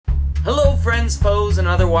friends, foes, and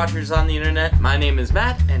other watchers on the internet. My name is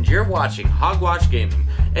Matt, and you're watching Hogwash Gaming.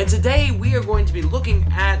 And today we are going to be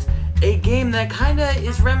looking at a game that kinda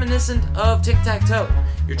is reminiscent of tic-tac-toe.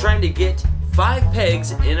 You're trying to get 5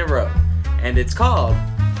 pegs in a row, and it's called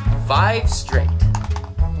 5 Straight.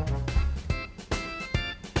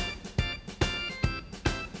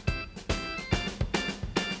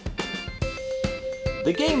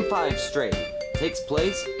 The game 5 Straight takes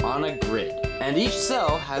place on a grid, and each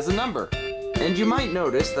cell has a number. And you might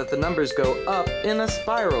notice that the numbers go up in a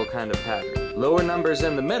spiral kind of pattern. Lower numbers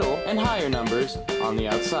in the middle and higher numbers on the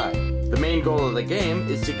outside. The main goal of the game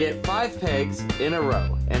is to get 5 pegs in a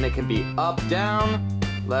row, and it can be up, down,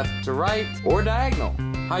 left to right, or diagonal.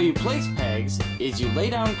 How you place pegs is you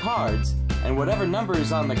lay down cards, and whatever number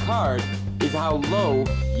is on the card is how low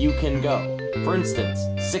you can go. For instance,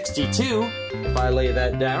 62, if I lay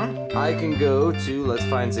that down, I can go to, let's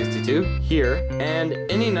find 62, here, and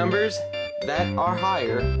any numbers that are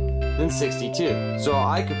higher than 62. So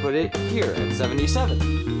I could put it here at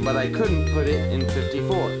 77, but I couldn't put it in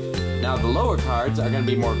 54. Now the lower cards are going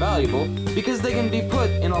to be more valuable because they can be put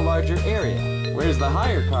in a larger area, whereas the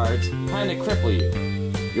higher cards kind of cripple you.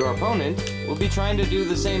 Your opponent will be trying to do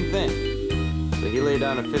the same thing. So he laid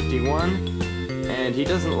down a 51. And he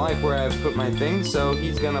doesn't like where I've put my thing, so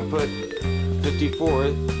he's gonna put 54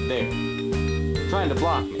 there, trying to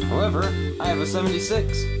block me. However, I have a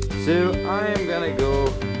 76, so I am gonna go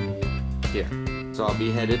here. So I'll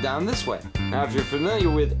be headed down this way. Now, if you're familiar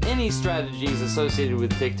with any strategies associated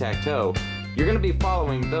with tic-tac-toe, you're gonna be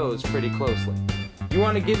following those pretty closely. You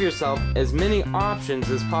want to give yourself as many options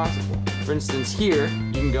as possible. For instance, here,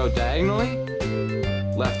 you can go diagonally,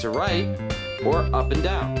 left to right, or up and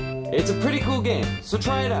down. It's a pretty cool game, so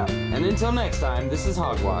try it out. And until next time, this is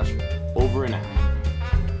Hogwash, over and out.